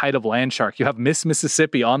the height of land shark. You have Miss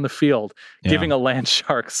Mississippi on the field giving a land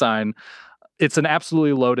shark sign. It's an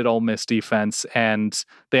absolutely loaded Ole Miss defense, and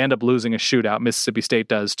they end up losing a shootout. Mississippi State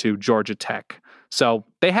does to Georgia Tech. So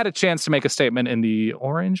they had a chance to make a statement in the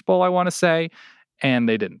Orange Bowl, I want to say, and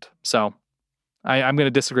they didn't. So I'm going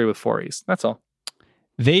to disagree with 4 E's. That's all.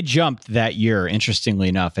 They jumped that year, interestingly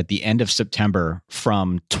enough, at the end of September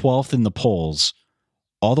from 12th in the polls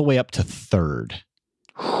all the way up to 3rd.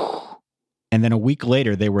 And then a week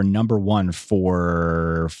later, they were number 1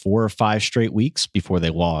 for 4 or 5 straight weeks before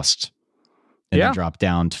they lost. And then dropped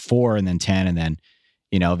down to 4 and then 10 and then,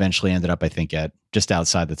 eventually ended up, I think, at just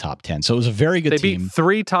outside the top 10. So it was a very good team. They beat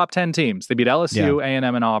 3 top 10 teams. They beat LSU, A&M,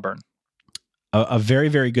 and Auburn. A very,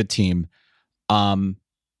 very good team. I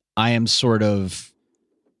am sort of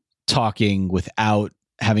talking without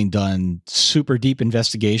having done super deep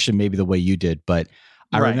investigation, maybe the way you did, but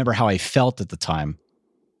I remember how I felt at the time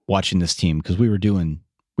watching this team because we were doing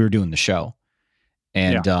the show.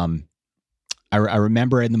 And I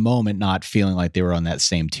remember in the moment not feeling like they were on that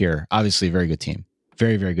same tier. Obviously, a very good team.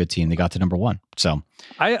 Very, very good team. They got to number 1. So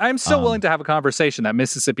I'm still willing to have a conversation that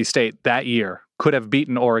Mississippi State that year could have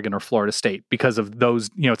beaten Oregon or Florida State because of those,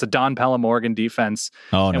 it's a Don Pelham Oregon defense.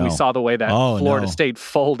 We saw the way that Florida State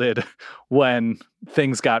folded when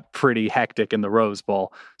things got pretty hectic in the Rose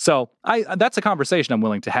Bowl. So that's a conversation I'm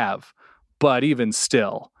willing to have. But even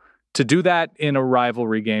still, to do that in a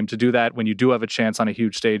rivalry game, to do that when you do have a chance on a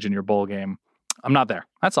huge stage in your bowl game, I'm not there.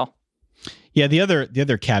 That's all. Yeah, the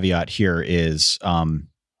other caveat here is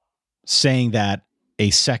saying that a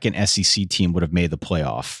second SEC team would have made the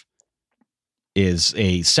playoff is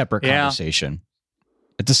a separate conversation.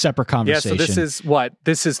 It's a separate conversation. Yeah, so this is what?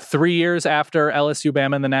 This is 3 years after LSU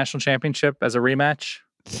Bama in the national championship as a rematch?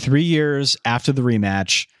 3 years after the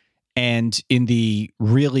rematch and in the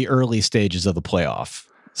really early stages of the playoff.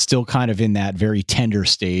 Still kind of in that very tender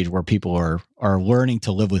stage where people are learning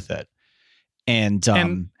to live with it. And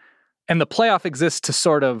the playoff exists to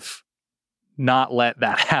sort of not let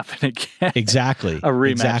that happen again. Exactly. A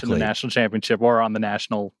rematch in the national championship or on the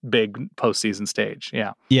national big postseason stage.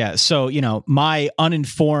 Yeah. Yeah. So, my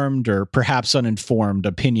uninformed or perhaps uninformed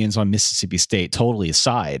opinions on Mississippi State totally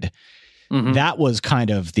aside, that was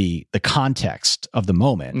kind of the context of the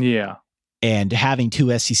moment. Yeah. And having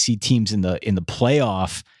 2 SEC teams in the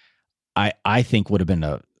playoff, I think would have been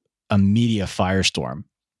a media firestorm.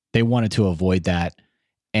 They wanted to avoid that.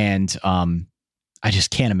 And I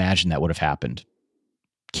just can't imagine that would have happened.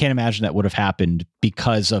 Can't imagine that would have happened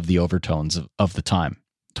because of the overtones of the time,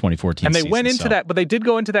 2014 And they season, went into that, but they did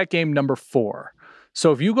go into that game number 4.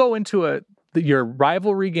 So if you go into your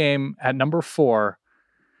rivalry game at number 4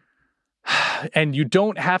 and you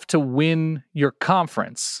don't have to win your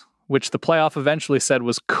conference, which the playoff eventually said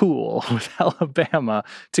was cool with Alabama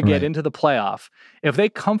to get into the playoff, if they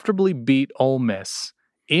comfortably beat Ole Miss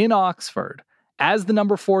in Oxford as the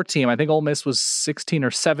number 4 team, I think Ole Miss was 16 or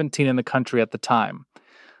 17 in the country at the time,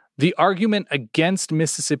 the argument against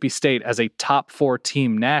Mississippi State as a top 4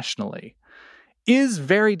 team nationally is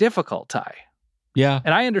very difficult, Ty. Yeah.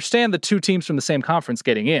 And I understand the 2 teams from the same conference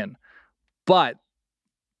getting in, but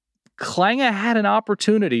Klanga had an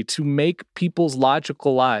opportunity to make people's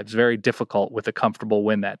logical lives very difficult with a comfortable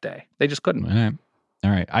win that day. They just couldn't. All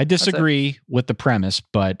right. I disagree with the premise,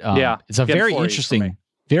 but it's a very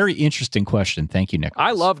interesting question. Thank you, Nick.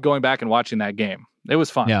 I loved going back and watching that game. It was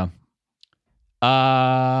fun. Yeah.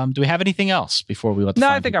 Do we have anything else before we let the No,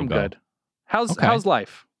 fun I think people I'm go? good. How's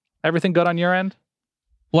life? Everything good on your end?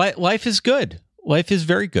 Life is good. Life is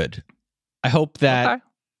very good. I hope that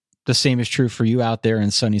the same is true for you out there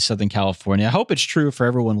in sunny Southern California. I hope it's true for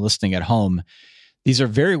everyone listening at home. These are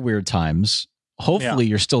very weird times. Hopefully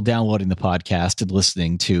you're still downloading the podcast and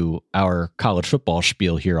listening to our college football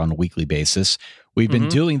spiel here on a weekly basis. We've been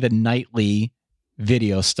doing the nightly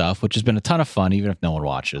video stuff, which has been a ton of fun, even if no one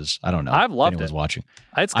watches. I don't know. I've loved anyone's it. Watching.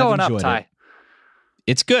 It's going up, Ty.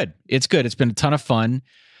 It's good. It's good. It's been a ton of fun.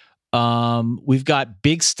 We've got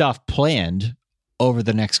big stuff planned over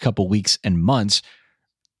the next couple weeks and months,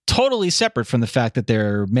 totally separate from the fact that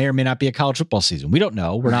there may or may not be a college football season. We don't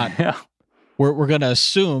know. We're not. We're going to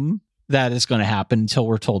assume that it's going to happen until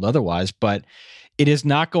we're told otherwise, but it is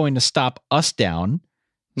not going to stop us down.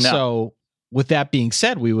 No. So with that being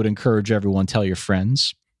said, we would encourage everyone, tell your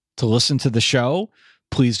friends to listen to the show.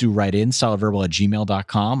 Please do write in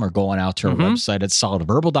solidverbal@gmail.com or go on out to our website at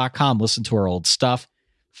solidverbal.com. Listen to our old stuff.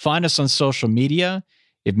 Find us on social media.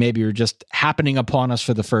 If maybe you're just happening upon us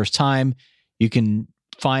for the first time, you can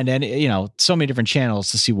find so many different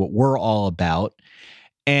channels to see what we're all about.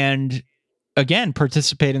 And again,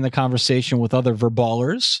 participate in the conversation with other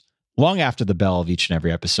verballers long after the bell of each and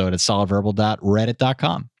every episode at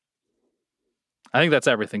solidverbal.reddit.com. I think that's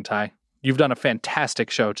everything, Ty. You've done a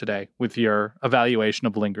fantastic show today with your evaluation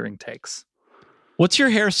of lingering takes. What's your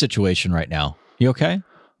hair situation right now? You okay?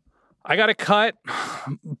 I got a cut,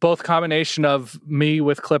 both combination of me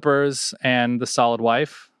with clippers and the solid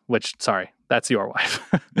wife, which, sorry, that's your wife,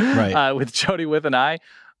 right? With Jody with an eye.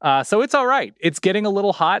 So it's all right. It's getting a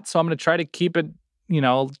little hot, so I'm going to try to keep it,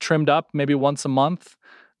 trimmed up maybe once a month,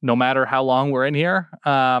 no matter how long we're in here.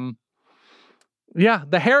 The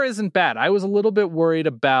hair isn't bad. I was a little bit worried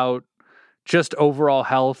about just overall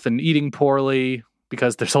health and eating poorly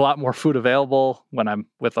because there's a lot more food available when I'm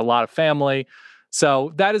with a lot of family.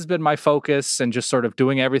 So that has been my focus and just sort of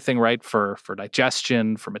doing everything right for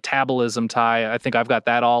digestion, for metabolism, Ty. I think I've got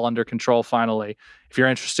that all under control finally. If you're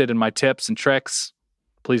interested in my tips and tricks,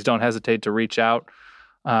 please don't hesitate to reach out.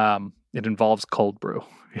 It involves cold brew.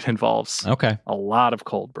 It involves a lot of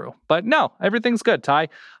cold brew. But no, everything's good, Ty.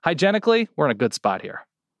 Hygienically, we're in a good spot here.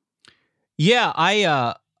 Yeah,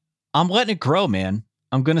 I'm letting it grow, man.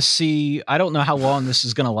 I'm going to see. I don't know how long this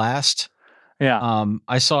is going to last. Yeah.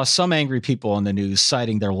 I saw some angry people on the news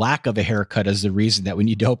citing their lack of a haircut as the reason that we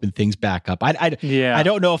need to open things back up. I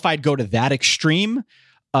don't know if I'd go to that extreme.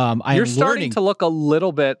 You're starting to look a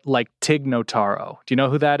little bit like Tig Notaro. Do you know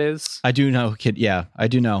who that is? I do know, kid. Yeah, I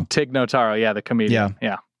do know. Tig Notaro, yeah, the comedian.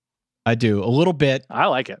 Yeah. I do. A little bit. I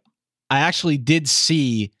like it. I actually did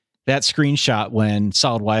see that screenshot when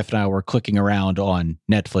Solid Wife and I were clicking around on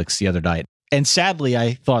Netflix the other night. And sadly,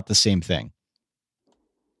 I thought the same thing.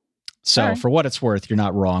 So for what it's worth, you're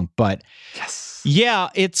not wrong. But yeah,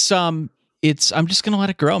 it's I'm just going to let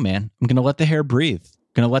it grow, man. I'm going to let the hair breathe.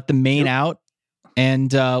 Going to let the mane out.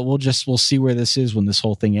 And we'll see where this is when this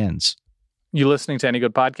whole thing ends. You listening to any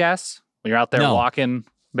good podcasts? When you're out there walking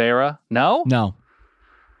Beira? No? No.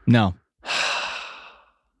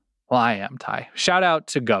 Well, I am, Ty. Shout out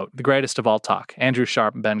to GOAT, the greatest of all talk, Andrew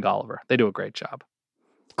Sharp and Ben Golliver. They do a great job.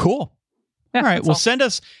 Cool. Yeah, all right. Well, send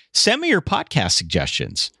me your podcast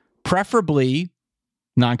suggestions, preferably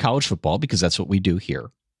non-college football, because that's what we do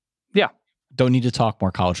here. Yeah. Don't need to talk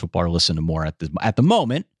more college football or listen to more at the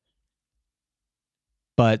moment.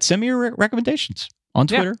 But send me your recommendations on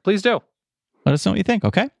Twitter. Yeah, please do. Let us know what you think,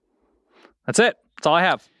 okay? That's it. That's all I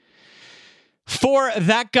have. For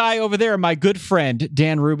that guy over there, my good friend,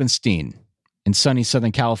 Dan Rubenstein, in sunny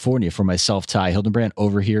Southern California. For myself, Ty Hildenbrand,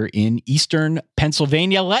 over here in Eastern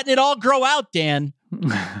Pennsylvania. Letting it all grow out, Dan.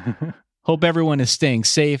 Hope everyone is staying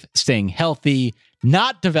safe, staying healthy,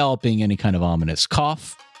 not developing any kind of ominous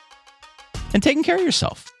cough, and taking care of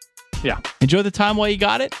yourself. Yeah. Enjoy the time while you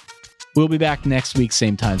got it. We'll be back next week,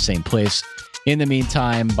 same time, same place. In the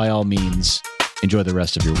meantime, by all means, enjoy the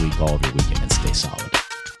rest of your week, all of your weekend, and stay solid.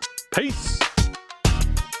 Peace.